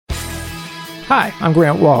Hi, I'm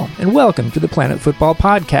Grant Wall, and welcome to the Planet Football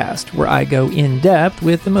Podcast, where I go in-depth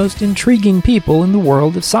with the most intriguing people in the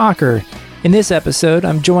world of soccer. In this episode,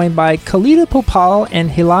 I'm joined by Khalida Popal and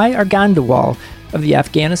Hilal Argandawal of the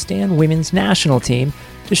Afghanistan women's national team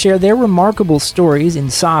to share their remarkable stories in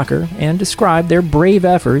soccer and describe their brave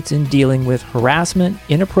efforts in dealing with harassment,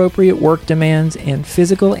 inappropriate work demands, and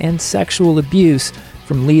physical and sexual abuse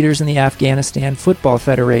from leaders in the Afghanistan Football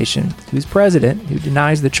Federation, whose president, who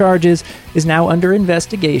denies the charges, is now under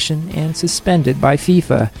investigation and suspended by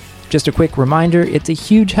FIFA. Just a quick reminder, it's a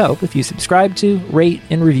huge help if you subscribe to, rate,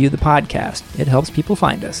 and review the podcast. It helps people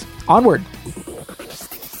find us. Onward!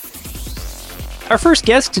 Our first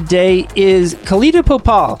guest today is Khalida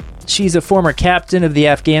Popal. She's a former captain of the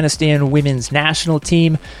Afghanistan women's national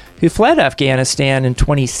team who fled Afghanistan in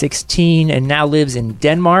 2016 and now lives in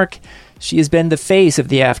Denmark. She has been the face of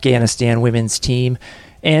the Afghanistan women's team,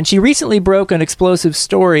 and she recently broke an explosive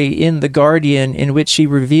story in The Guardian in which she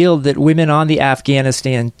revealed that women on the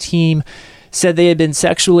Afghanistan team said they had been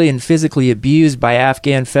sexually and physically abused by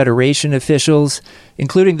Afghan Federation officials,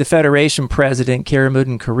 including the Federation president,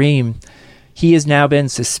 Karamuddin Karim. He has now been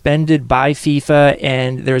suspended by FIFA,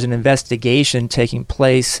 and there's an investigation taking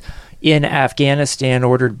place in Afghanistan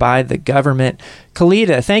ordered by the government.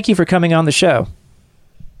 Khalida, thank you for coming on the show.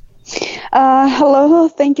 Hello,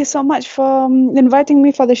 thank you so much for inviting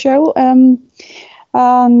me for the show.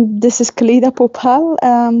 This is Khalida Popal,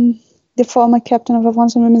 the former captain of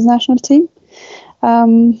Afghanistan women's national team.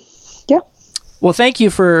 Well, thank you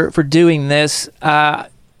for doing this.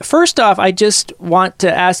 First off, I just want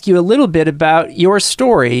to ask you a little bit about your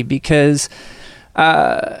story because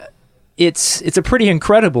it's a pretty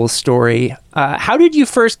incredible story. How did you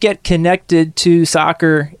first get connected to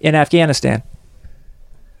soccer in Afghanistan?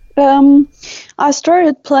 I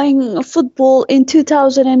started playing football in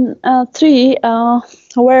 2003,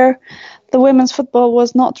 where the women's football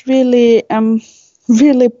was not really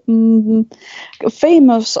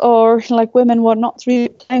famous, or like women were not really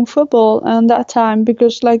playing football at that time,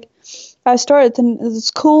 because like I started in a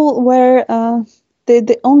school where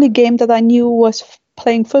the only game that I knew was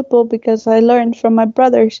playing football, because I learned from my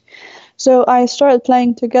brothers. So I started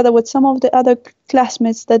playing together with some of the other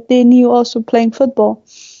classmates that they knew also playing football.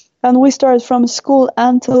 And we started from school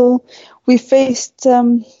until we faced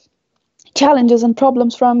challenges and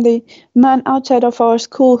problems from the men outside of our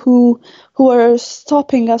school who were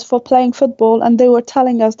stopping us for playing football, and they were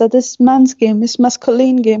telling us that this man's game, this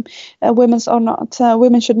masculine game, women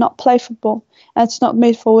should not play football, and it's not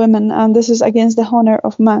made for women, and this is against the honor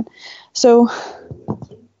of man. So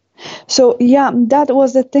yeah, that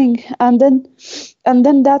was the thing, and then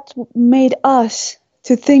that made us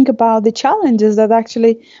to think about the challenges that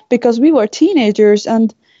actually, because we were teenagers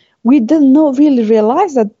and we didn't really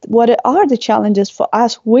realize that what are the challenges for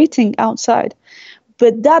us waiting outside.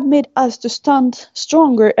 But that made us to stand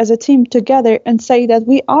stronger as a team together and say that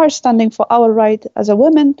we are standing for our right as a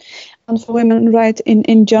woman and for women's right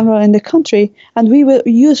in general in the country. And we will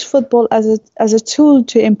use football as a tool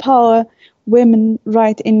to empower women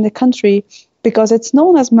right in the country, because it's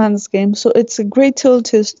known as man's game. So it's a great tool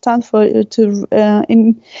to stand for,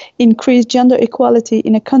 increase gender equality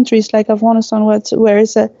in countries like Afghanistan, where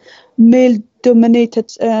it's a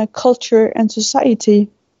male-dominated culture and society.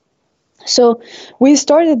 So we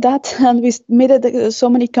started that, and we made so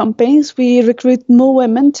many campaigns. We recruited more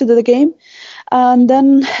women to the game. And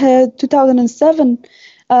then 2007,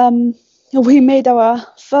 we made our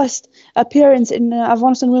first appearance in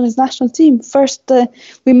Afghanistan women's national team. First,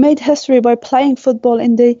 we made history by playing football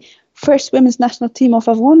in the first women's national team of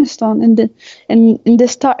Afghanistan in the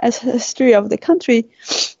history of the country.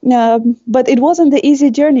 But it wasn't the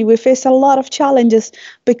easy journey. We faced a lot of challenges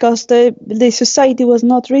because the society was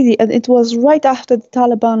not ready, and it was right after the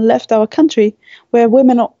Taliban left our country, where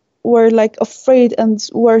women were like afraid and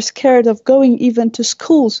were scared of going even to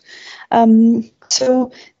schools.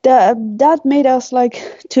 So that made us like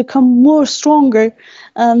to come more stronger,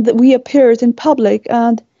 and we appeared in public.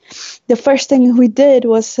 And the first thing we did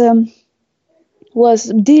was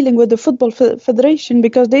dealing with the Football Federation,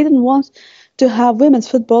 because they didn't want to have women's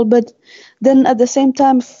football. But then at the same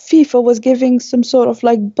time, FIFA was giving some sort of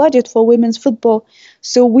like budget for women's football.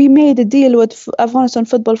 So we made a deal with Afghanistan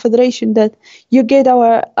Football Federation that you get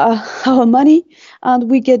our money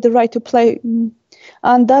and we get the right to play.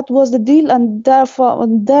 And that was the deal, and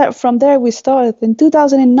from there we started. In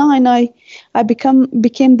 2009, I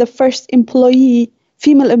became the first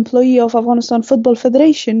female employee of Afghanistan Football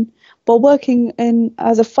Federation, but working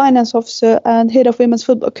as a finance officer and head of Women's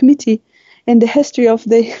Football Committee in the history of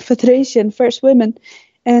the federation, first women.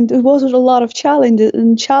 And it was a lot of challenge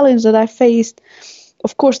that I faced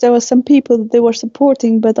of course, there were some people that they were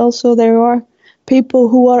supporting, but also there are people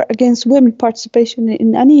who are against women participation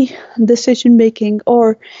in any decision making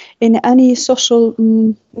or in any social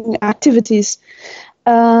activities.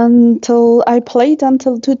 Until I played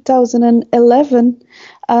until 2011,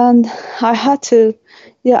 and I had to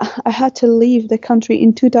leave the country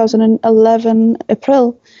in 2011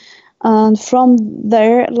 April, and from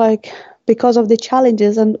there, like, because of the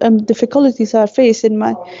challenges and difficulties I faced in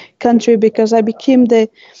my country, because I became the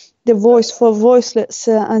voice for voiceless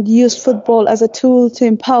and used football as a tool to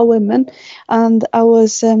empower women, and I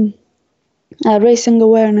was raising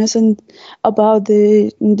awareness and about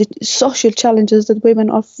the social challenges that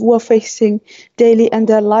women were facing daily in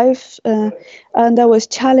their life, and I was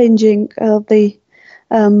challenging the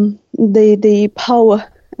power,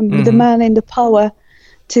 the man in the power,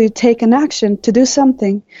 to take an action, to do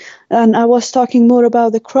something. And I was talking more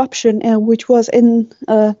about the corruption which was in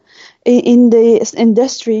the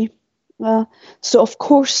industry. So of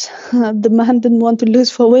course the man didn't want to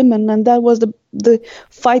lose for women, and that was the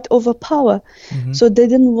fight over power. So they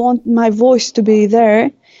didn't want my voice to be there,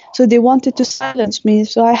 so they wanted to silence me.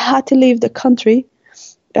 So I had to leave the country,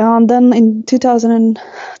 and then in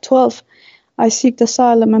 2012 I sought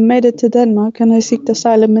asylum. I made it to Denmark, and I sought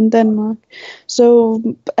asylum in Denmark. So,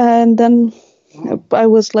 and then I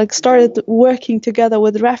was started working together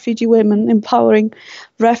with refugee women, empowering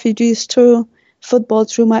refugees through football,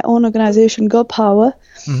 through my own organization, Go Power,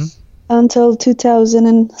 until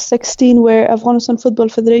 2016, where Afghanistan Football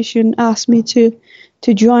Federation asked me to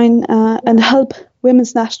join and help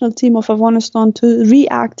women's national team of Afghanistan to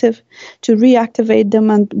reactivate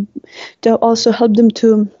them, and to also help them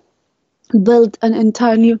to build an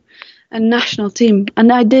entire new national team.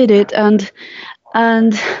 And I did it, and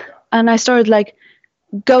I started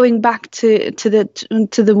going back to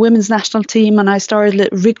the women's national team, and I started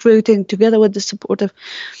recruiting together with the support of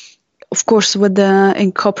course,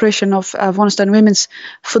 in cooperation of Afghanistan Women's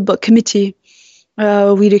Football Committee.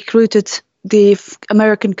 We recruited the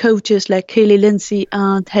American coaches like Kaylee Lindsay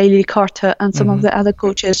and Haley Carter and some of the other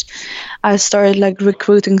coaches. I started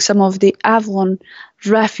recruiting some of the Afghan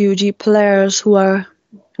refugee players who are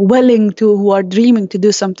dreaming to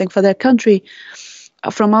do something for their country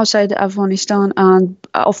from outside Afghanistan, and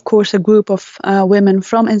of course a group of women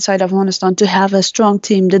from inside Afghanistan to have a strong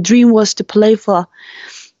team. The dream was to play for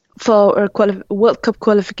a World Cup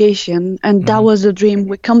qualification, and that was the dream.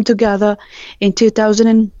 We come together in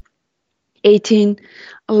 2018,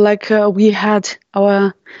 we had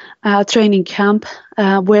our training camp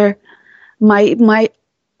where my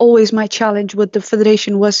challenge with the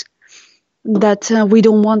federation was that we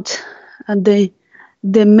don't want the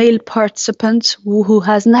male participants who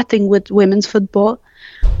has nothing with women's football,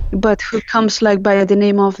 but who comes by the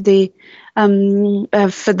name of the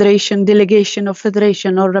federation, delegation of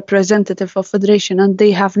federation or representative of federation, and they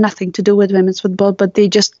have nothing to do with women's football, but they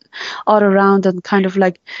just are around and kind of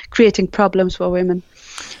creating problems for women.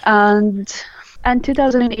 And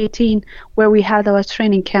 2018, where we had our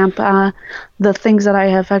training camp, the things that I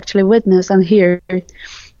have actually witnessed and heard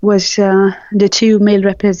was the two male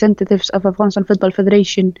representatives of Afghanistan Football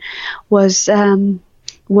Federation was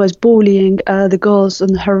bullying the girls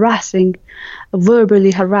and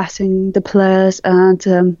verbally harassing the players and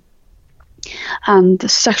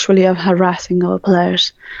sexually harassing our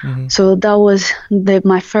players. So that was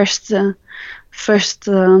my first thing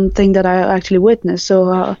that I actually witnessed.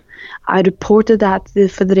 So I reported that to the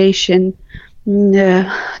federation.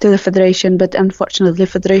 But unfortunately the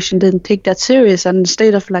federation didn't take that serious, and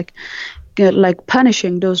instead of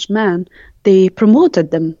punishing those men, they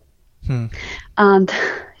promoted them. And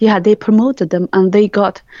they promoted them, and they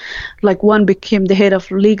got one became the head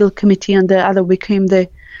of legal committee and the other became the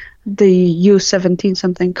U17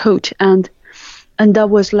 something coach, and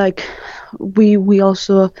that was we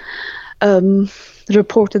also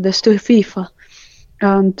reported this to FIFA,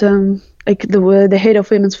 and the head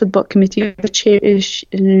of women's football committee, the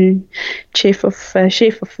chief of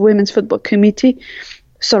women's football committee,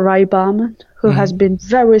 Sarai Barman, who has been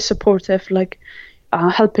very supportive,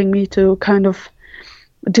 helping me to kind of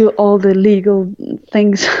do all the legal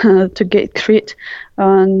things to create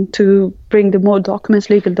and to bring the more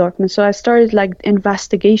legal documents. So I started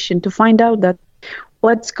investigation to find out that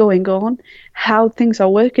what's going on, how things are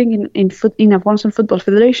working in Afghanistan Football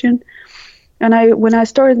Federation. And when I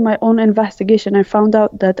started my own investigation, I found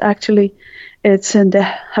out that actually it's the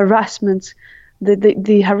harassments,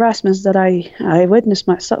 the harassments that I witnessed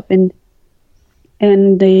myself in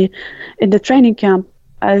the training camp.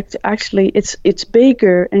 Actually, it's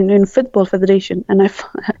bigger in Football Federation, and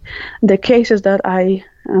the cases that I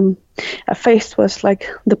faced was like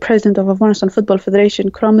the president of Afghanistan Football Federation,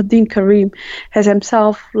 Karamuddin Karim, has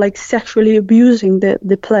himself like sexually abusing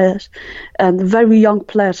the players, and very young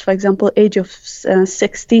players, for example, age of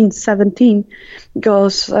 16, 17,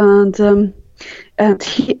 goes and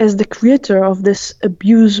he is the creator of this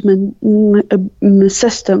abusement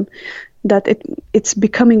system, that it's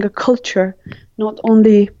becoming a culture, not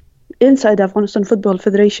only inside Afghanistan Football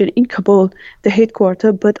Federation in Kabul, the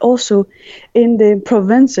headquarters, but also in the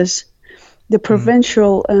provinces. The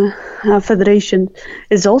provincial federation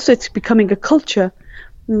it's becoming a culture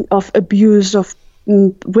of abuse of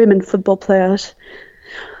women football players.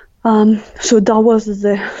 So that was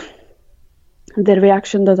the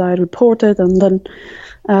reaction that I reported, and then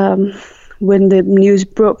when the news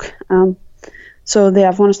broke, so the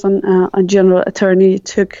Afghanistan General Attorney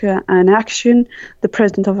took an action. The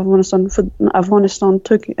President of Afghanistan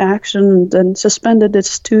took action and suspended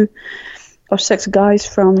its 2 or 6 guys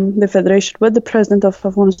from the federation with the President of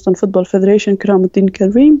Afghanistan Football Federation, Karamuddin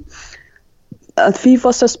Karim.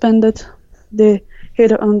 FIFA suspended the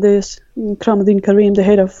head on this, Karamuddin Karim, the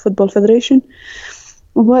head of Football Federation.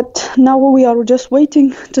 But now we are just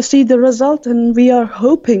waiting to see the result, and we are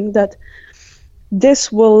hoping that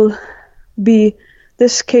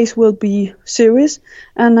this case will be serious.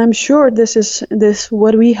 And I'm sure this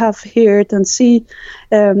what we have heard and see,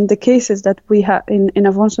 the cases that we have in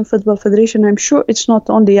Afghanistan Football Federation. I'm sure it's not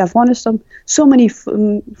only Afghanistan. So many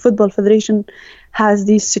football federation has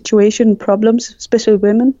these situation problems, especially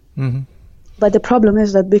women. Mm-hmm. But the problem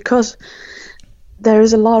is that because there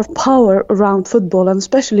is a lot of power around football, and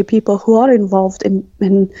especially people who are involved in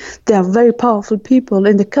they are very powerful people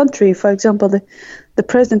in the country. For example, the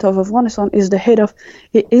president of Afghanistan is the head of,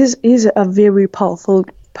 he is a very powerful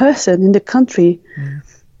person in the country.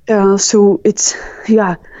 So it's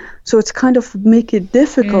kind of make it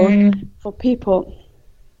difficult for people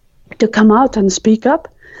to come out and speak up.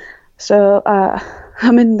 So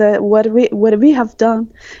what we have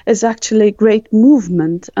done is actually a great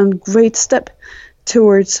movement and great step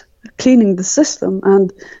towards cleaning the system.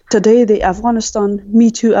 And today the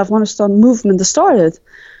Me Too Afghanistan movement started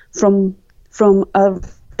from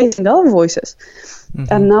raising our voices.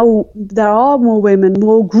 Mm-hmm. And now there are more women,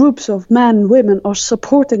 more groups of men, women are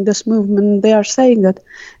supporting this movement. They are saying that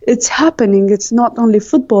it's happening. It's not only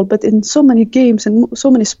football, but in so many games and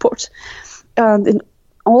so many sports, and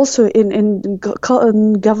also in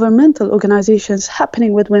governmental organizations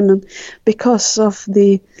happening with women, because of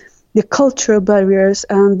the cultural barriers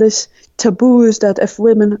and this taboos that if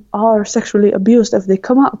women are sexually abused, if they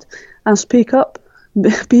come out and speak up,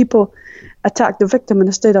 people attack the victim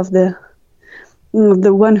instead of the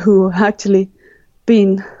one who actually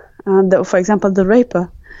been, for example, the raper.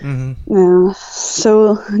 Mm-hmm.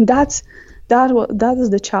 So that is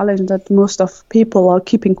the challenge, that most of people are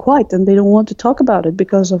keeping quiet and they don't want to talk about it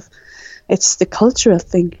because of it's the cultural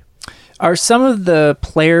thing. Are some of the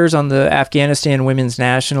players on the Afghanistan women's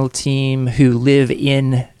national team who live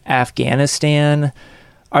in Afghanistan,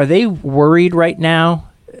 are they worried right now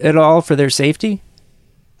at all for their safety?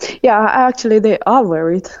 Yeah, actually they are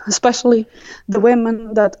worried, especially the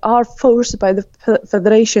women that are forced by the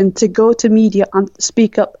federation to go to media and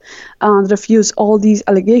speak up and refuse all these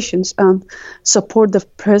allegations and support the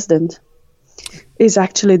president.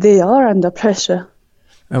 They are under pressure.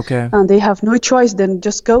 Okay. And they have no choice than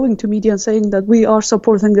just going to media and saying that we are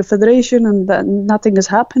supporting the federation and that nothing is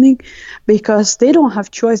happening, because they don't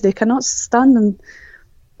have choice. They cannot stand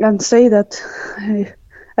and say that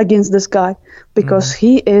against this guy, because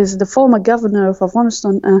he is the former governor of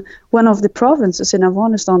Afghanistan, one of the provinces in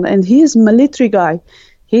Afghanistan, and he is a military guy.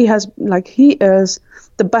 He is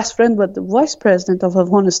the best friend with the vice president of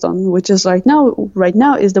Afghanistan, which is right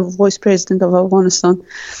now is the vice president of Afghanistan.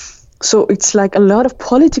 So it's like a lot of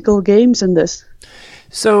political games in this.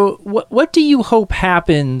 So what do you hope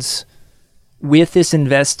happens with this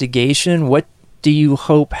investigation? What do you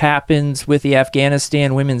hope happens with the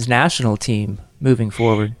Afghanistan women's national team moving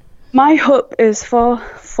forward? My hope is for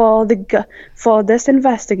this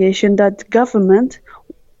investigation that the government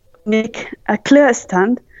make a clear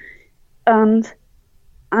stand and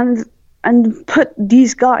put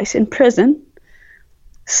these guys in prison,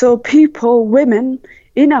 so women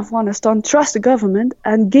in Afghanistan trust the government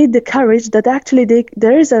and get the courage that actually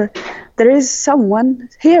there is someone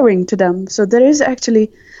hearing to them. So there is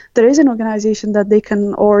an organization that they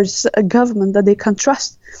can, or a government that they can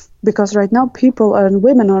trust, because right now people and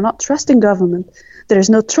women are not trusting government. There is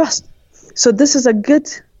no trust. So this is a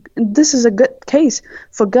good case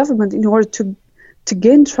for government in order to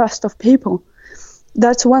gain trust of people.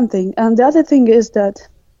 That's one thing. And the other thing is that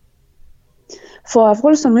for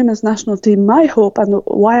Afghanistan women's national team, my hope and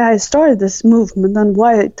why I started this movement and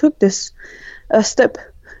why I took this step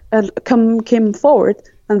and came forward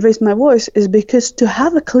and raised my voice is because to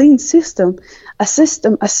have a clean system, a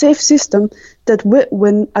safe system, that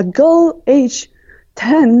when a girl age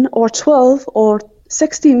 10 or 12 or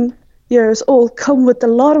 16 years old come with a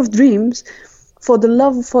lot of dreams for the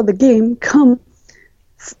love for the game, come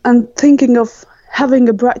and thinking of having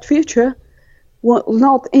a bright future, will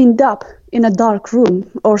not end up in a dark room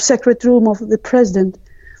or secret room of the president.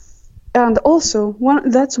 And also,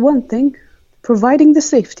 that's one thing, providing the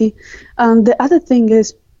safety. And the other thing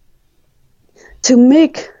is to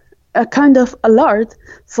make a kind of alert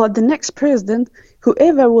for the next president,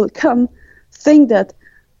 whoever will come, think that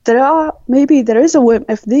there is a woman,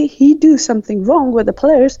 if he do something wrong with the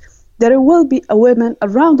players, there will be a woman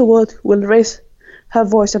around the world who will raise her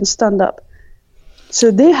voice and stand up. So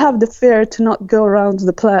they have the fear to not go around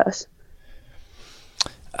the players.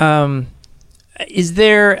 Is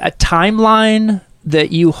there a timeline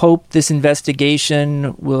that you hope this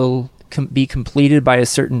investigation will be completed by a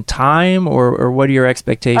certain time, or what are your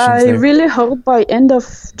expectations I there? really hope by end of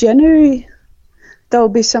January there will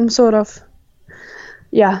be some sort of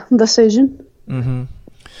decision. Mm-hmm.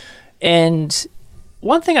 And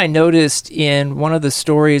one thing I noticed in one of the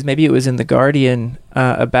stories, maybe it was in The Guardian,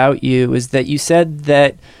 about you, is that you said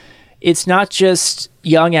that it's not just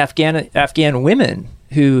young Afghan women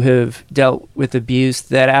who have dealt with abuse,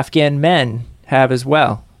 that Afghan men have as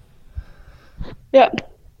well. Yeah.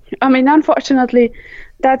 I mean, unfortunately,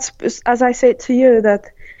 that's, as I said to you, that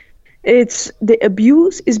the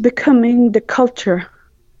abuse is becoming the culture.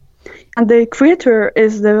 And the creator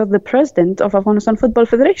is the president of Afghanistan Football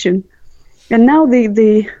Federation. And now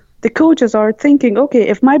the coaches are thinking, okay,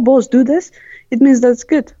 if my boss do this, it means that's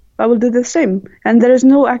good. I will do the same. And there is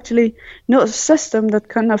no system that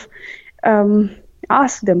kind of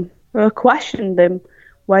ask them or question them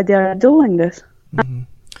why they are doing this. Mm-hmm.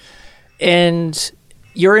 And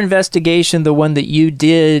your investigation, the one that you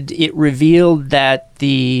did, it revealed that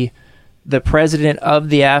the president of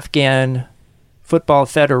the Afghan Football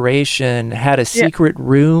Federation had a secret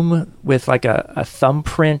room with like a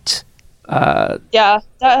thumbprint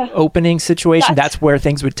opening situation. That's where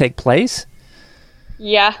things would take place?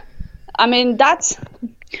 Yeah. I mean, that's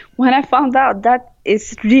when I found out, that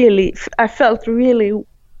is really, I felt really,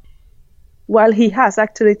 well, he has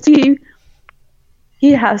actually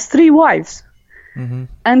he has 3 wives. Mm-hmm.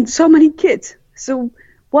 And so many kids. So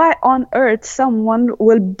why on earth someone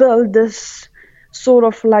will build this sort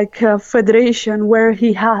of like a federation where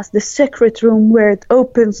he has the secret room where it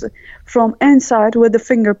opens from inside with the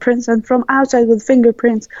fingerprints and from outside with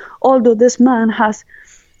fingerprints, although this man has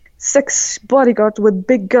 6 bodyguards with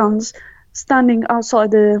big guns standing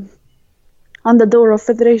outside on the door of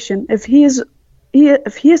federation. If he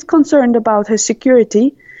is concerned about his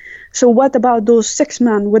security, so what about those 6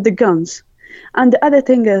 men with the guns? And the other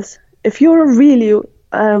thing is, if you're really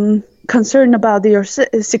concerned about your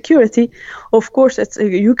security, of course,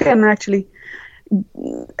 you can actually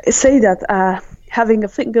say that having a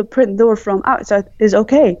fingerprint door from outside is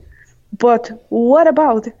okay. But what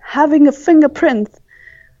about having a fingerprint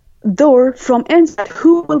door from inside?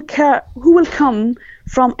 Who will come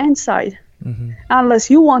from inside? Mm-hmm. Unless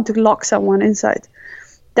you want to lock someone inside.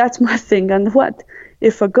 That's my thing. And what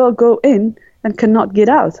if a girl go in and cannot get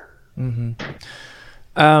out?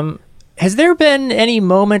 Mm-hmm. Has there been any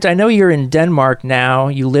moment, I know you're in Denmark now,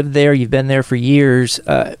 you live there, you've been there for years.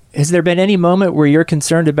 Has there been any moment where you're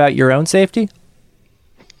concerned about your own safety?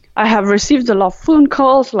 I have received a lot of phone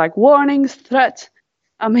calls, like warnings, threats.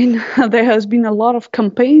 I mean, there has been a lot of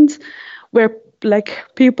campaigns where like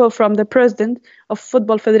people from the president of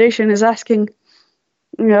Football Federation is asking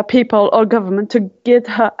people or government to get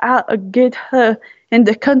her out, get her in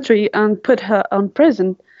the country and put her on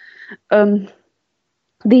prison.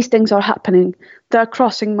 These things are happening. They're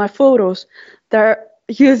crossing my photos. They're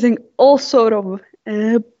using all sort of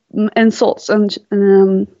insults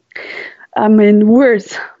and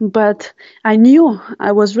words. But I knew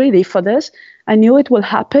I was ready for this. I knew it will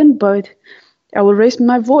happen, but I will raise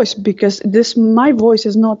my voice because my voice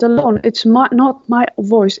is not alone. It's not my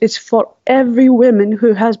voice. It's for every woman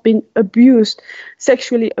who has been abused,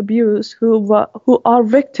 sexually abused, who are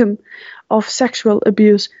victim of sexual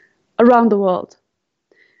abuse around the world.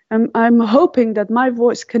 I'm hoping that my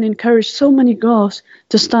voice can encourage so many girls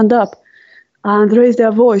to stand up and raise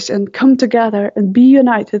their voice and come together and be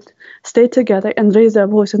united, stay together and raise their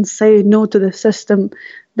voice and say no to the system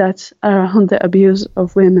that's around the abuse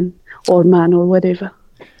of women or men or whatever.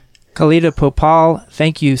 Khalida Popal,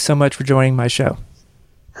 thank you so much for joining my show.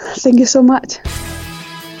 Thank you so much.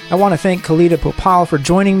 I want to thank Khalida Popal for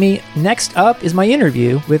joining me. Next up is my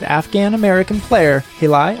interview with Afghan-American player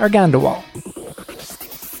Hilal Argandawal.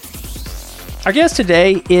 Our guest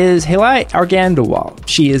today is Hilal Argandawal.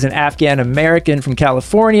 She is an Afghan-American from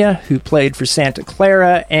California who played for Santa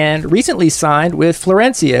Clara and recently signed with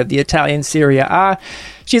Florencia of the Italian Serie A.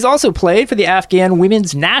 She's also played for the Afghan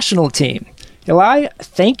women's national team. Hilal,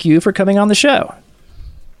 thank you for coming on the show.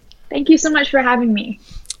 Thank you so much for having me.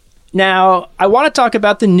 Now, I want to talk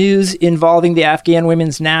about the news involving the Afghan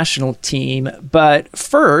women's national team, but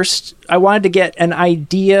first, I wanted to get an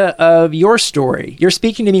idea of your story. You're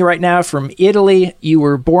speaking to me right now from Italy. You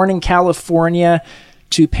were born in California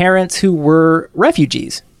to parents who were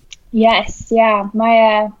refugees. Yes, yeah.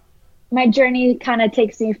 My journey kind of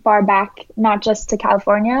takes me far back, not just to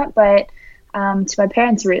California, but to my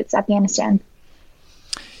parents' roots, Afghanistan.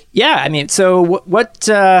 Yeah, I mean, so what's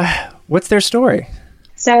their story?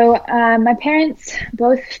 So my parents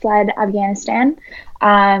both fled Afghanistan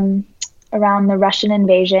around the Russian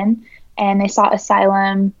invasion, and they sought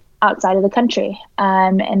asylum outside of the country.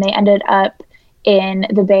 And they ended up in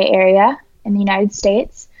the Bay Area in the United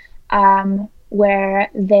States,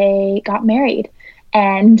 where they got married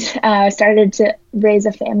and started to raise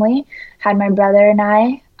a family. Had my brother and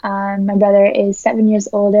I. My brother is 7 years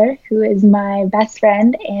older, who is my best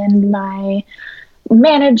friend and my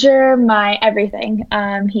manager, my everything.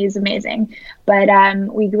 He's amazing. But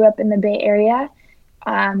we grew up in the Bay Area.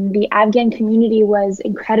 The Afghan community was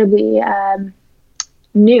incredibly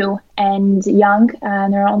new and young.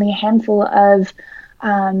 There are only a handful of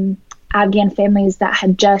Afghan families that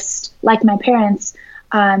had just, like my parents,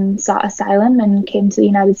 sought asylum and came to the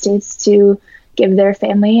United States to give their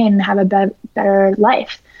family and have a better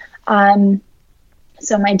life.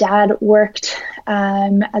 So my dad worked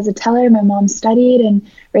as a teller. My mom studied and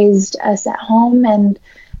raised us at home. And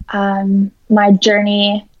my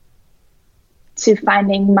journey to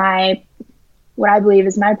finding what I believe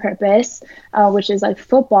is my purpose, which is like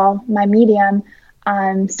football, my medium,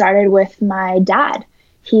 started with my dad.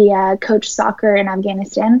 He coached soccer in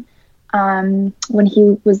Afghanistan when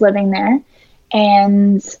he was living there.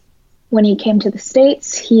 And when he came to the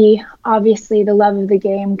States, the love of the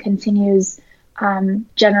game continues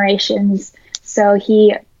generations. So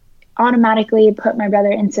he automatically put my brother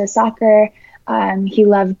into soccer. He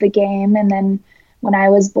loved the game. And then when I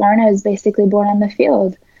was born, I was basically born on the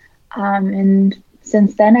field. And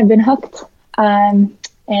since then, I've been hooked.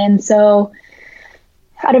 And so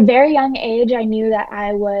at a very young age, I knew that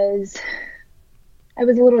I was a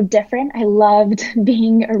little different. I loved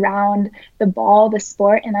being around the ball, the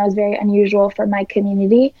sport, and that was very unusual for my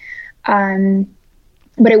community.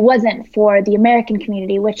 But it wasn't for the American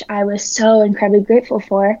community, which I was so incredibly grateful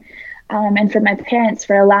for, and for my parents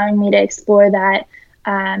for allowing me to explore that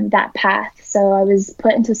path. So I was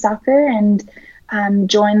put into soccer and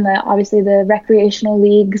joined the recreational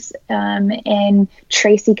leagues in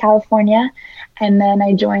Tracy, California, and then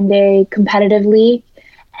I joined a competitive league.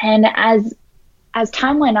 And as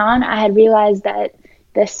time went on, I had realized that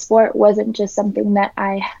this sport wasn't just something that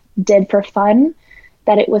I did for fun,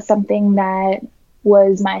 that it was something that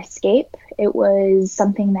was my escape. It was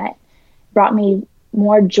something that brought me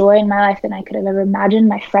more joy in my life than I could have ever imagined.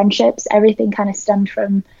 My friendships, everything kind of stemmed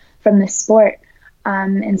from this sport.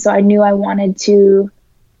 And so I knew I wanted to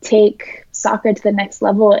take soccer to the next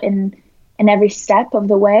level in every step of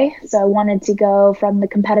the way. So I wanted to go from the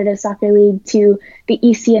competitive soccer league to the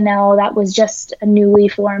ECNL. That was just a newly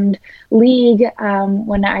formed league.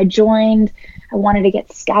 When I joined, I wanted to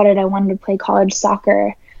get scouted. I wanted to play college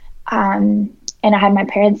soccer. And I had my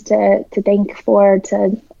parents to thank for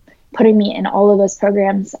putting me in all of those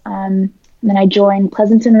programs. And then I joined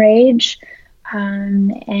Pleasanton Rage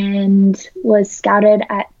and was scouted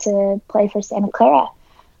to play for Santa Clara.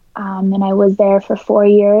 And I was there for 4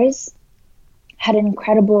 years. Had an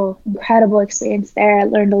incredible experience there. I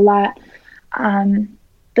learned a lot.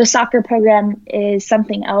 The soccer program is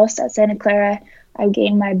something else at Santa Clara. I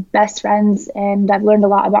gained my best friends, and I've learned a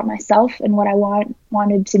lot about myself and what I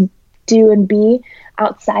wanted to do and be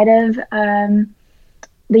outside of the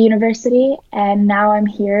university. And now I'm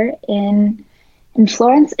here in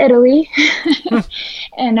Florence, Italy,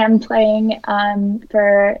 and I'm playing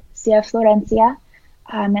for CF Florencia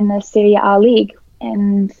in the Serie A league.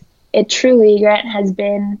 And it truly, Grant, has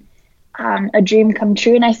been a dream come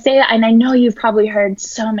true. And I say that, and I know you've probably heard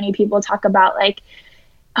so many people talk about like,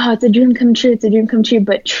 oh, it's a dream come true. It's a dream come true.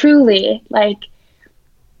 But truly, like,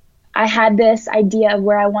 I had this idea of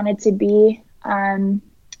where I wanted to be, and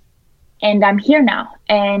I'm here now.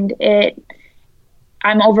 And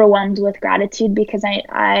I'm overwhelmed with gratitude because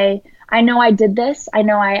I know I did this. I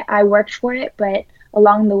know I worked for it, but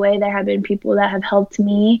along the way, there have been people that have helped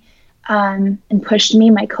me and pushed me,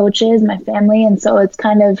 my coaches, my family. And so it's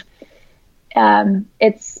kind of,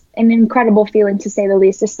 it's an incredible feeling, to say the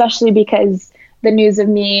least, especially because the news of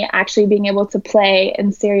me actually being able to play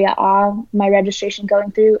in Serie A, my registration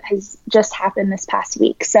going through, has just happened this past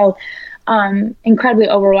week. So incredibly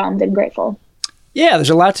overwhelmed and grateful. Yeah, there's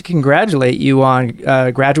a lot to congratulate you on,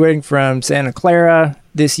 graduating from Santa Clara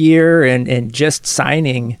this year and just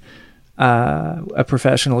signing a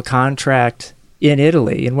professional contract in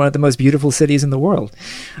Italy, in one of the most beautiful cities in the world.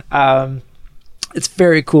 It's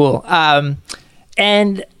very cool.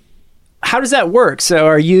 And how does that work? So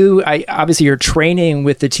obviously you're training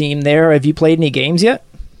with the team there. Have you played any games yet?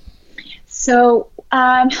 So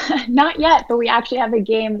not yet, but we actually have a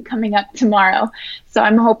game coming up tomorrow. So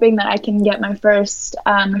I'm hoping that I can get my first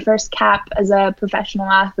cap as a professional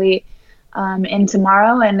athlete in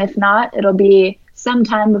tomorrow. And if not, it'll be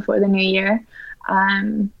sometime before the new year.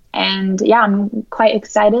 And yeah, I'm quite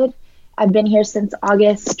excited. I've been here since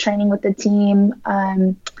August, training with the team.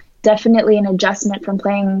 Definitely an adjustment from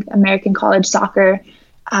playing American college soccer.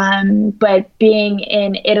 But being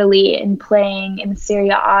in Italy and playing in Serie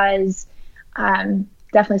A is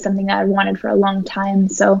definitely something that I've wanted for a long time.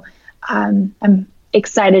 So I'm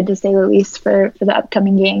excited, to say the least, for the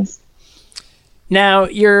upcoming games. Now,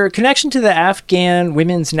 your connection to the Afghan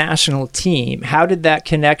women's national team, how did that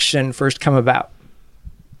connection first come about?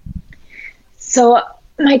 So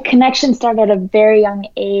my connection started at a very young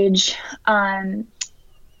age.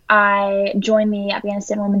 I joined the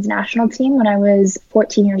Afghanistan women's national team when I was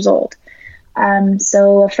 14 years old.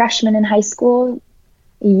 So a freshman in high school,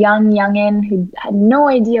 a youngin who had no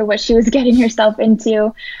idea what she was getting herself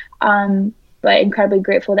into, but incredibly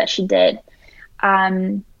grateful that she did.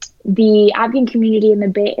 The Afghan community in the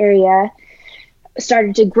Bay Area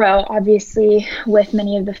started to grow, obviously, with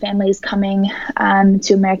many of the families coming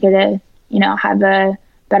to America to, have a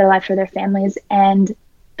better life for their families. And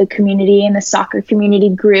the community and the soccer community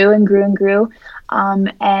grew and grew and grew.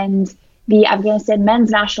 And the Afghanistan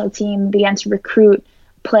men's national team began to recruit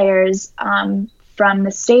players from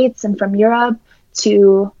the States and from Europe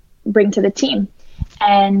to bring to the team.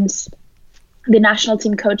 And the national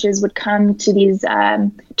team coaches would come to these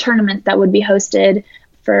tournaments that would be hosted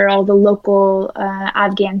for all the local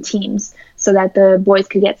Afghan teams so that the boys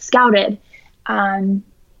could get scouted.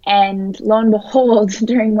 And lo and behold,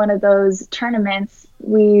 during one of those tournaments,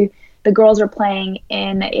 the girls were playing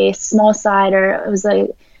in a small side, or it was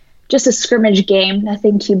just a scrimmage game,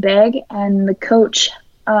 nothing too big. And the coach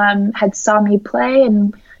had saw me play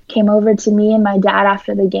and came over to me and my dad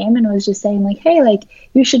after the game and was just saying, like, hey, like,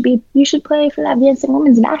 you should play for the Afghanistan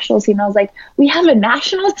women's national team. And I was like, we have a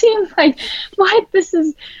national team? Like, what? This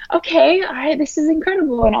is okay. All right. This is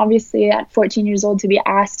incredible. And obviously at 14 years old to be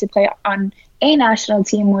asked to play on a national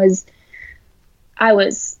team I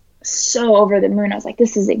was so over the moon. I was like,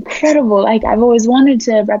 this is incredible. Like, I've always wanted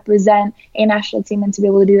to represent a national team, and to be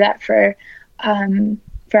able to do that for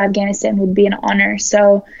Afghanistan would be an honor.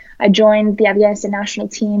 So I joined the Afghanistan national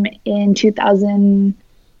team in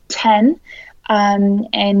 2010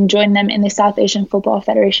 and joined them in the South Asian Football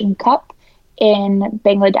Federation Cup in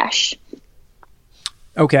Bangladesh.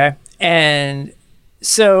 Okay. And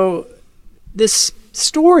so this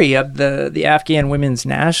story of the Afghan women's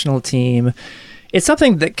national team, it's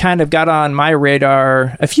something that kind of got on my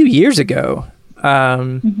radar a few years ago.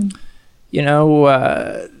 The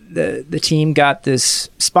team got this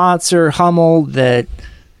sponsor, Hummel, that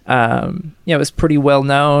was pretty well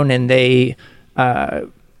known, and they,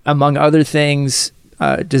 among other things,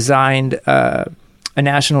 designed a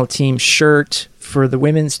national team shirt for the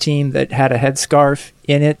women's team that had a headscarf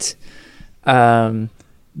in it.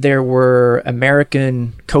 There were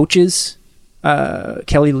American coaches,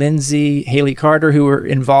 Kelly Lindsay, Haley Carter, who were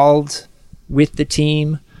involved with the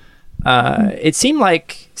team. It seemed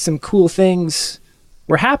like some cool things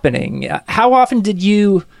were happening. How often did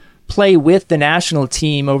you play with the national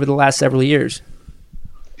team over the last several years?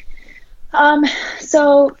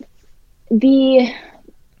 So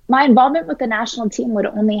my involvement with the national team would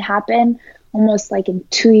only happen almost like in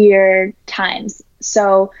 2-year times.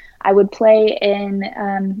 So I would play in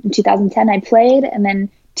 2010, I played, and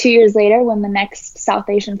then 2 years later, when the next South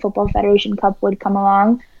Asian Football Federation Cup would come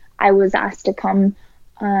along, I was asked to come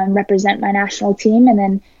represent my national team, and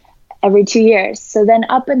then every 2 years. So then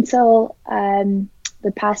up until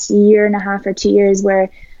the past year and a half or 2 years,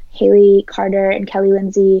 where Haley Carter and Kelly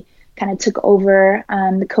Lindsay kind of took over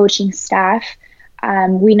the coaching staff,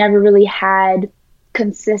 we never really had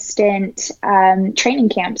consistent training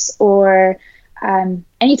camps or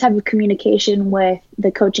any type of communication with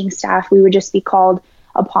the coaching staff. We would just be called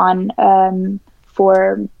upon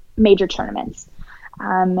for major tournaments.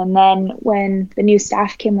 And then when the new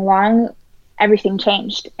staff came along, everything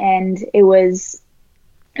changed, and it was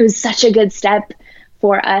such a good step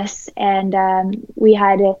for us. And we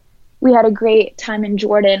had a great time in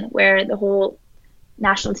Jordan, where the whole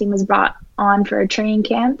national team was brought on for a training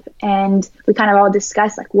camp, and we kind of all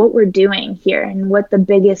discussed like what we're doing here and what the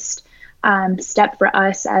biggest step for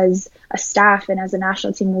us as a staff and as a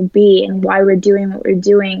national team will be, and why we're doing what we're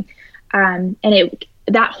doing. And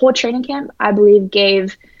that whole training camp, I believe,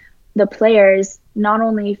 gave the players, not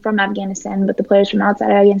only from Afghanistan, but the players from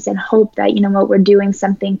outside Afghanistan, hope that, you know what, we're doing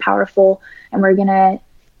something powerful, and we're gonna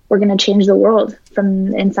change the world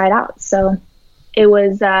from the inside out. So it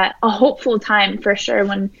was a hopeful time for sure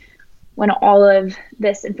when all of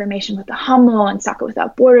this information with the HUMO and Soccer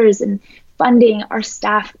Without Borders and funding, our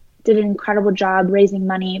staff did an incredible job raising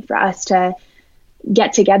money for us to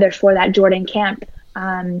get together for that Jordan camp.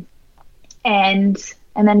 And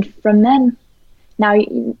then from then, now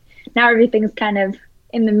everything's kind of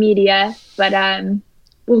in the media, but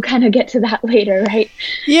we'll kind of get to that later, right?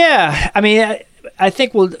 Yeah, I mean, I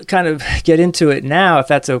think we'll kind of get into it now, if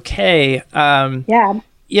that's okay. Yeah.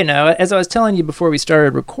 You know, as I was telling you before we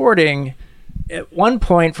started recording, at one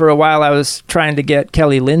point for a while, I was trying to get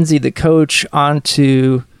Kelly Lindsay, the coach,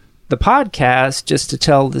 onto the podcast just to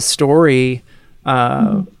tell the story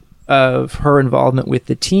of her involvement with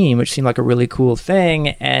the team, which seemed like a really cool thing.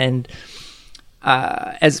 And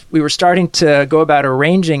as we were starting to go about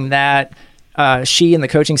arranging that, she and the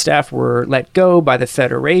coaching staff were let go by the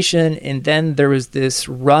federation, and then there was this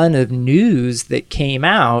run of news that came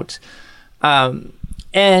out,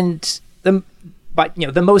 and the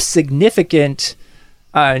most significant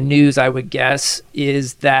news, I would guess,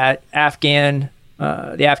 is that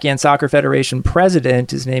the Afghan Soccer Federation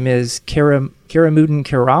president, his name is Karamuddin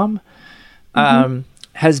Karam,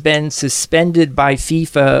 has been suspended by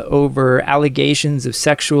FIFA over allegations of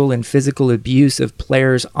sexual and physical abuse of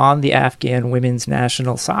players on the Afghan women's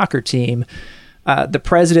national soccer team. The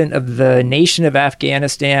president of the nation of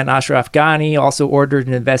Afghanistan, Ashraf Ghani, also ordered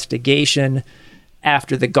an investigation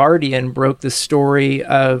after The Guardian broke the story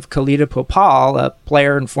of Khalida Popal, a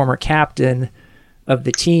player and former captain of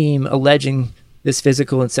the team, alleging this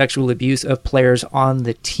physical and sexual abuse of players on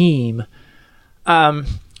the team.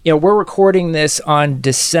 We're recording this on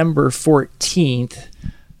December 14th.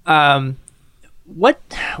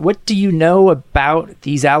 What do you know about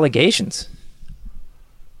these allegations?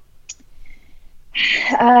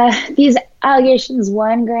 These allegations,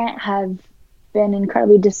 Grant, have been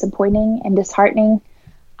incredibly disappointing and disheartening.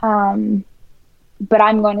 But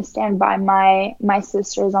I'm going to stand by my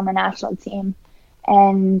sisters on the national team,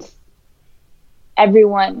 and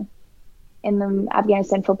everyone in the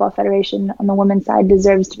Afghanistan Football Federation on the women's side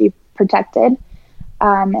deserves to be protected.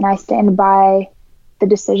 And I stand by the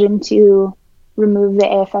decision to remove the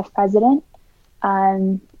AFF president.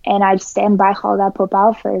 And I stand by Khalida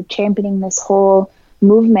Popal for championing this whole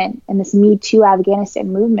movement and this Me Too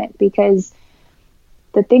Afghanistan movement, because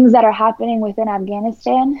the things that are happening within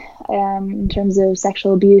Afghanistan in terms of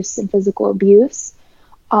sexual abuse and physical abuse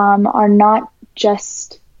are not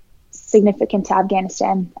just significant to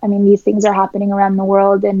Afghanistan. I mean, these things are happening around the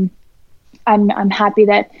world, and I'm happy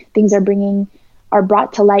that things are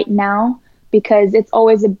brought to light now, because it's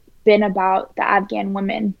always been about the Afghan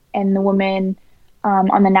women and the women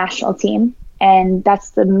on the national team, and that's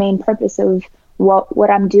the main purpose of what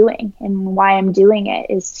I'm doing and why I'm doing it,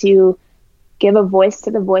 is to give a voice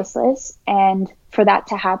to the voiceless. And for that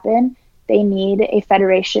to happen, they need a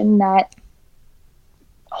federation that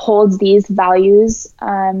holds these values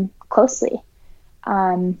closely.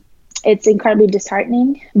 It's incredibly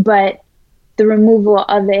disheartening, but the removal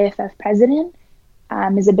of the AFF president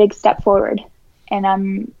is a big step forward, and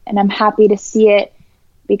I'm happy to see it,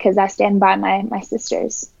 because I stand by my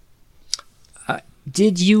sisters.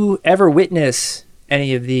 Did you ever witness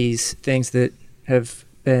any of these things that have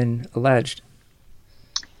been alleged?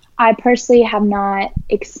 I personally have not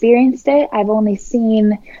experienced it. I've only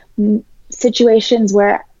seen situations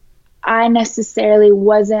where I necessarily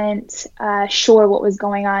wasn't sure what was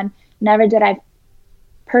going on. Never did I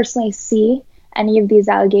personally see any of these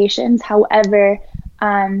allegations. However,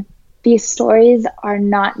 these stories are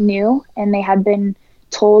not new, and they have been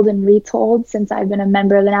told and retold since I've been a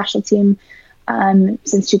member of the national team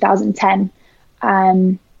since 2010.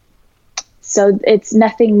 So it's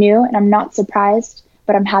nothing new, and I'm not surprised,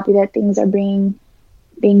 but I'm happy that things are being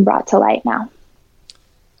brought to light now.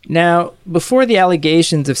 Now, before the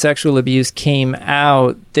allegations of sexual abuse came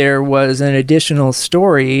out, there was an additional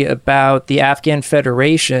story about the Afghan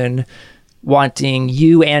Federation wanting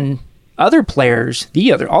you and other players,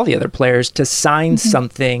 all the other players, to sign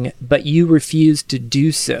something, but you refused to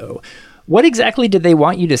do so. What exactly did they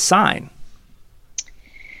want you to sign?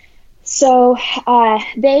 So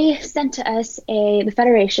they sent to us the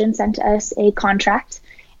Federation sent to us a contract,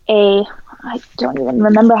 I don't even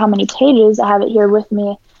remember how many pages, I have it here with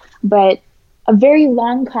me, but a very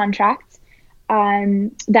long contract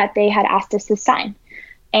that they had asked us to sign.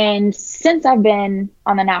 And since I've been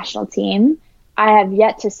on the national team, I have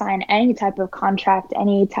yet to sign any type of contract,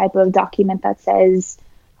 any type of document that says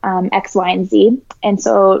X, Y, and Z. And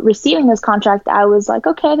so receiving this contract, I was like,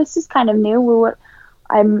 okay, this is kind of new.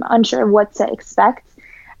 I'm unsure of what to expect.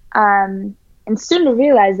 And soon to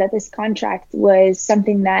realize that this contract was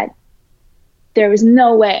something that there was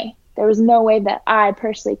no way that I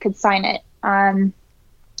personally could sign it. And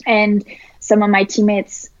some of my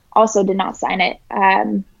teammates also did not sign it.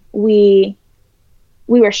 We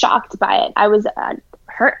were shocked by it. I was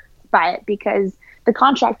hurt by it because the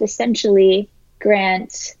contract essentially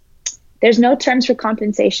there's no terms for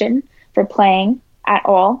compensation for playing at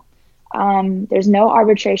all. There's no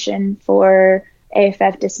arbitration for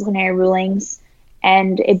AFF disciplinary rulings,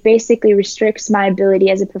 and it basically restricts my ability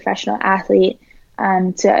as a professional athlete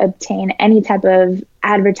to obtain any type of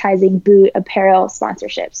advertising, boot, apparel,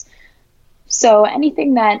 sponsorships. So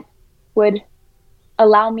anything that would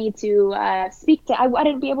allow me to I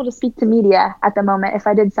wouldn't be able to speak to media at the moment if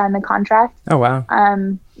I did sign the contract. Oh, wow.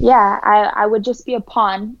 I would just be a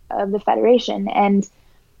pawn of the Federation. And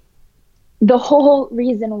the whole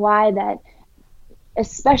reason why that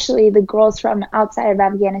especially the girls from outside of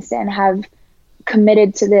Afghanistan have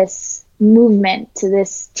committed to this movement, to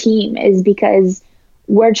this team, is because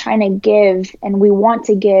we're trying to give, and we want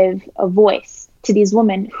to give, a voice to these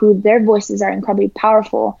women who their voices are incredibly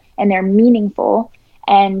powerful and they're meaningful.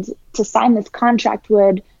 And to sign this contract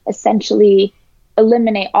would essentially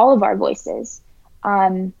eliminate all of our voices.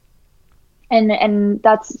 And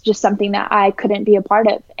that's just something that I couldn't be a part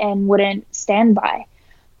of and wouldn't stand by.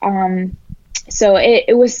 So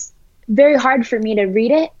it was very hard for me to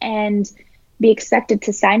read it and be expected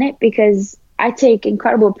to sign it, because I take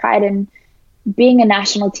incredible pride in being a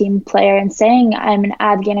national team player and saying I'm an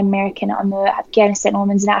Afghan American on the Afghanistan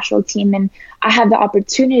women's national team. And I have the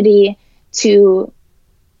opportunity to,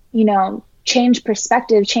 change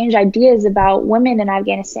perspective, change ideas about women in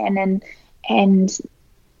Afghanistan and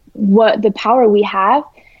what the power we have.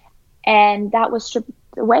 And that was stripped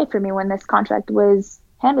away from me when this contract was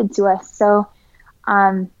handed to us. So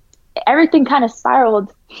everything kind of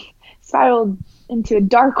spiraled into a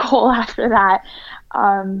dark hole after that.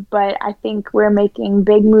 But I think we're making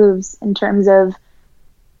big moves in terms of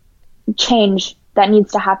change that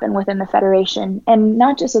needs to happen within the Federation, and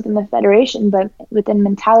not just within the Federation, but within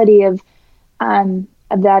mentality of the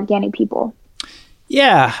Afghani people.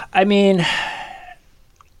 Yeah, I mean,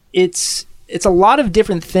 it's a lot of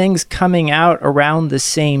different things coming out around the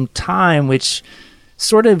same time, which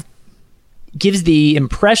sort of gives the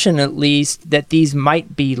impression, at least, that these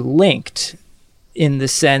might be linked, in the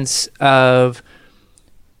sense of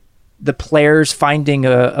the players finding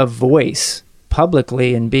a voice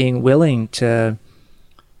publicly and being willing to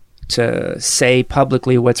say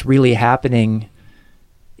publicly what's really happening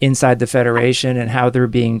inside the Federation and how they're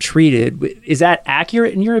being treated. Is that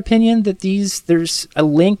accurate in your opinion, that there's a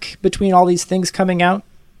link between all these things coming out?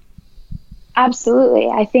 Absolutely.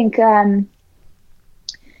 I think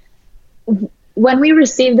when we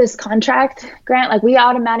received this contract, Grant, we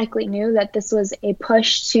automatically knew that this was a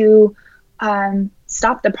push to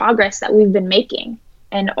stop the progress that we've been making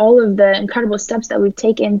and all of the incredible steps that we've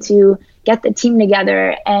taken to get the team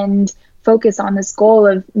together and focus on this goal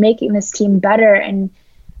of making this team better and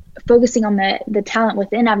focusing on the talent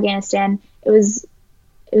within Afghanistan. It was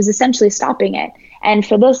essentially stopping it. And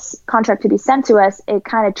for this contract to be sent to us, it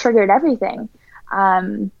kind of triggered everything.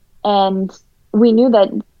 And we knew that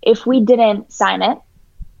if we didn't sign it,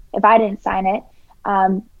 if I didn't sign it,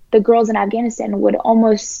 the girls in Afghanistan would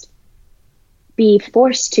almost be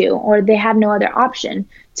forced to, or they have no other option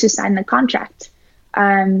to sign the contract,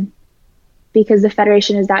 because the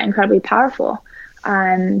Federation is that incredibly powerful.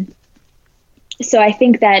 So I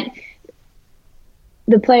think that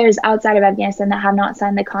the players outside of Afghanistan that have not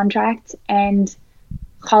signed the contract, and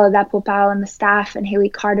Khaled Abpopal and the staff and Haley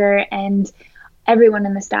Carter and everyone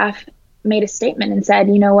in the staff made a statement and said,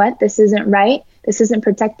 you know what, this isn't right. This isn't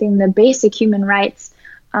protecting the basic human rights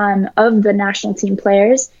of the national team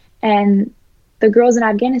players. And the girls in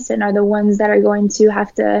Afghanistan are the ones that are going to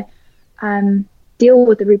have to deal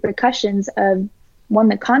with the repercussions of, one,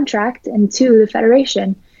 the contract, and two, the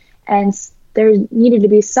Federation. And there needed to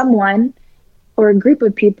be someone or a group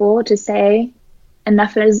of people to say,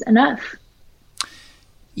 enough is enough.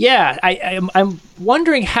 Yeah, I'm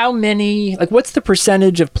wondering how many, like, what's the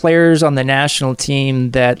percentage of players on the national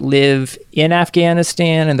team that live in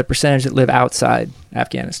Afghanistan and the percentage that live outside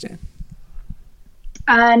Afghanistan?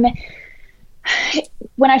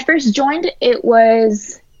 When I first joined, it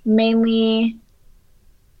was mainly,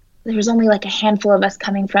 there was only like a handful of us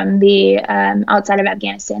coming from the outside of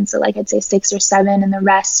Afghanistan. So like I'd say 6 or 7, and the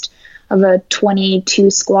rest of a 22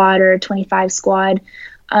 squad or 25 squad.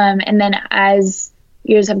 And then as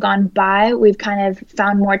years have gone by, we've kind of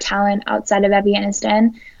found more talent outside of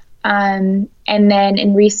Afghanistan. And then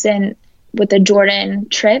in recent, with the Jordan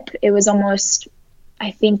trip, it was almost,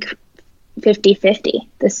 I think, 50-50,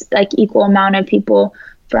 this like equal amount of people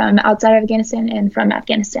from outside of Afghanistan and from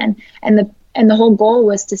Afghanistan. And the whole goal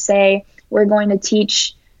was to say, we're going to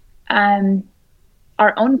teach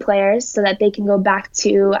our own players so that they can go back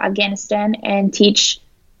to Afghanistan and teach,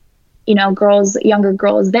 younger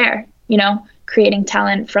girls there, creating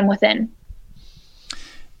talent from within.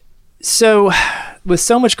 So with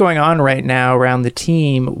so much going on right now around the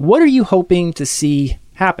team, what are you hoping to see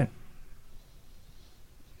happen?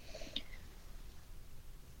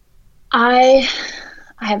 I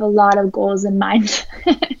have a lot of goals in mind.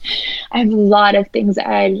 I have a lot of things that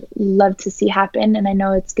I'd love to see happen, and I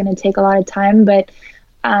know it's going to take a lot of time, but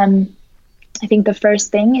I think the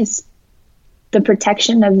first thing is the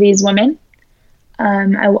protection of these women.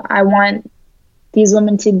 I want these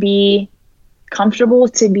women to be comfortable,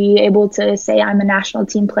 to be able to say, I'm a national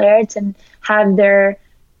team player, to have their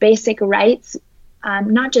basic rights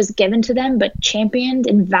not just given to them, but championed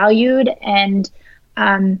and valued. And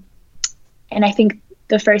I think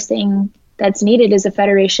the first thing that's needed is a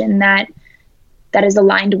federation that is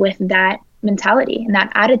aligned with that mentality and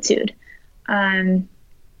that attitude.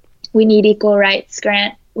 We need equal rights,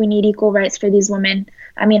 Grant. We need equal rights for these women.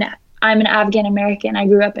 I mean, I'm an Afghan American. I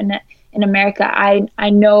grew up in America. I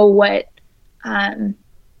know what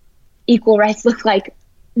equal rights look like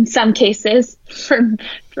in some cases. For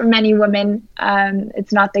many women,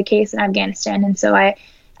 it's not the case in Afghanistan. And so I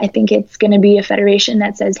think it's going to be a federation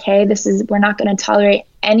that says, hey, we're not going to tolerate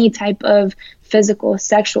any type of physical,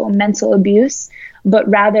 sexual, mental abuse, but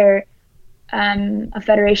rather a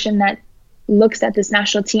federation that looks at this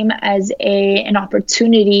national team as an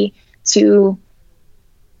opportunity to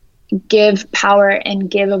give power and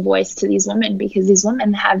give a voice to these women, because these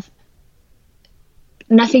women have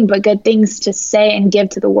nothing but good things to say and give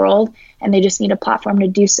to the world, and they just need a platform to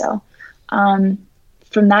do so.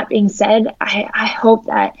 From that being said, I hope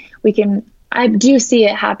that I do see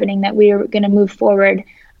it happening, that we are going to move forward,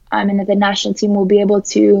 and that the national team will be able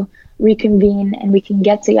to reconvene and we can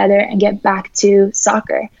get together and get back to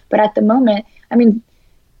soccer. But at the moment, I mean,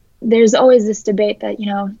 there's always this debate that,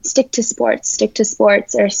 stick to sports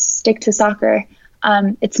or stick to soccer.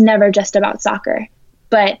 It's never just about soccer,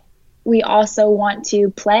 but we also want to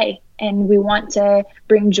play, and we want to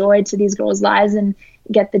bring joy to these girls' lives and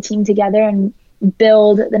get the team together and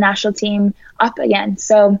build the national team up again.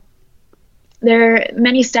 So there are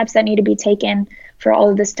many steps that need to be taken for all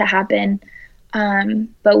of this to happen.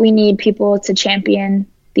 But we need people to champion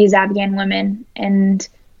these Afghan women and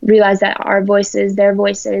realize that our voices, their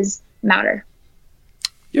voices, matter.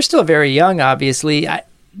 You're still very young, obviously. I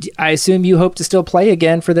assume you hope to still play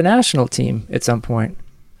again for the national team at some point.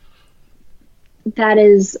 That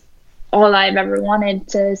is all I've ever wanted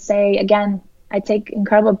to say. Again, I take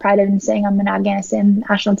incredible pride in saying I'm an Afghanistan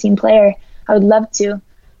national team player. I would love to,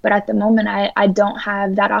 but at the moment I don't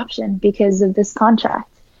have that option because of this contract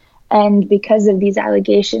and because of these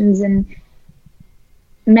allegations and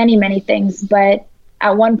many, many things. But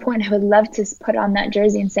at one point, I would love to put on that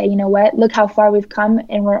jersey and say, you know what, look how far we've come,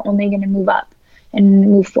 and we're only going to move up and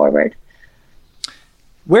move forward.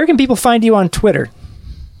 Where can people find you on Twitter?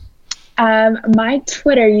 My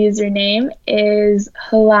Twitter username is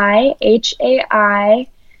Halai,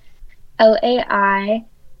 HAILAI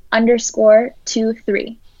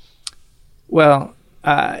 _23. Well,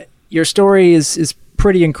 your story is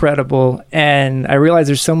pretty incredible, and I realize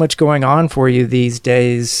there's so much going on for you these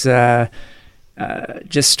days.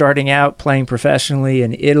 Just starting out playing professionally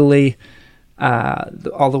in Italy,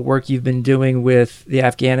 all the work you've been doing with the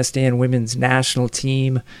Afghanistan women's national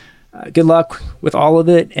team. Good luck with all of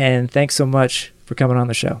it, and thanks so much for coming on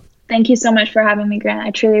the show. Thank you so much for having me, Grant.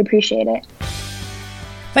 I truly appreciate it.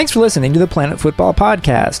 Thanks for listening to the Planet Football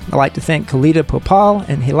Podcast. I'd like to thank Khalida Popal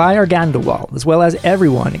and Hilai Argandawal, as well as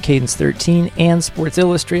everyone at Cadence 13 and Sports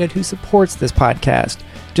Illustrated who supports this podcast.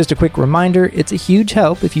 Just a quick reminder, it's a huge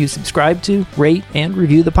help if you subscribe to, rate, and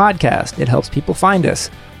review the podcast. It helps people find us.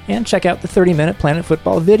 And check out the 30-minute Planet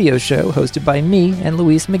Fútbol video show hosted by me and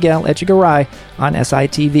Luis Miguel Echegaray on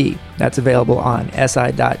SITV. That's available on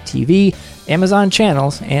SI.TV, Amazon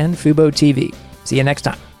Channels, and Fubo TV. See you next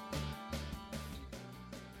time.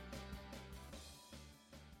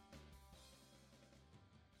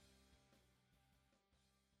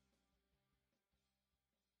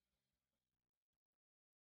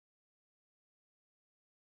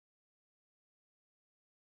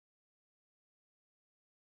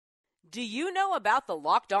 Do you know about the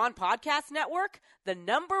Locked On Podcast Network, the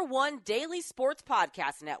 #1 daily sports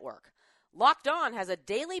podcast network? Locked On has a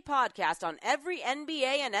daily podcast on every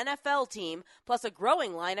NBA and NFL team, plus a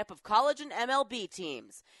growing lineup of college and MLB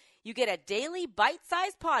teams. You get a daily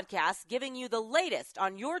bite-sized podcast giving you the latest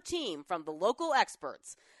on your team from the local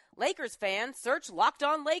experts. Lakers fans, search Locked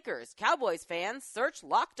On Lakers. Cowboys fans, search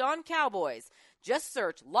Locked On Cowboys. Just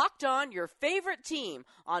search Locked On, your favorite team,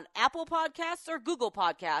 on Apple Podcasts or Google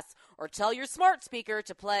Podcasts, or tell your smart speaker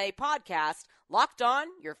to play podcast Locked On,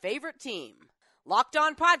 your favorite team. Locked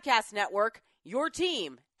On Podcast Network, your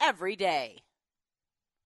team every day.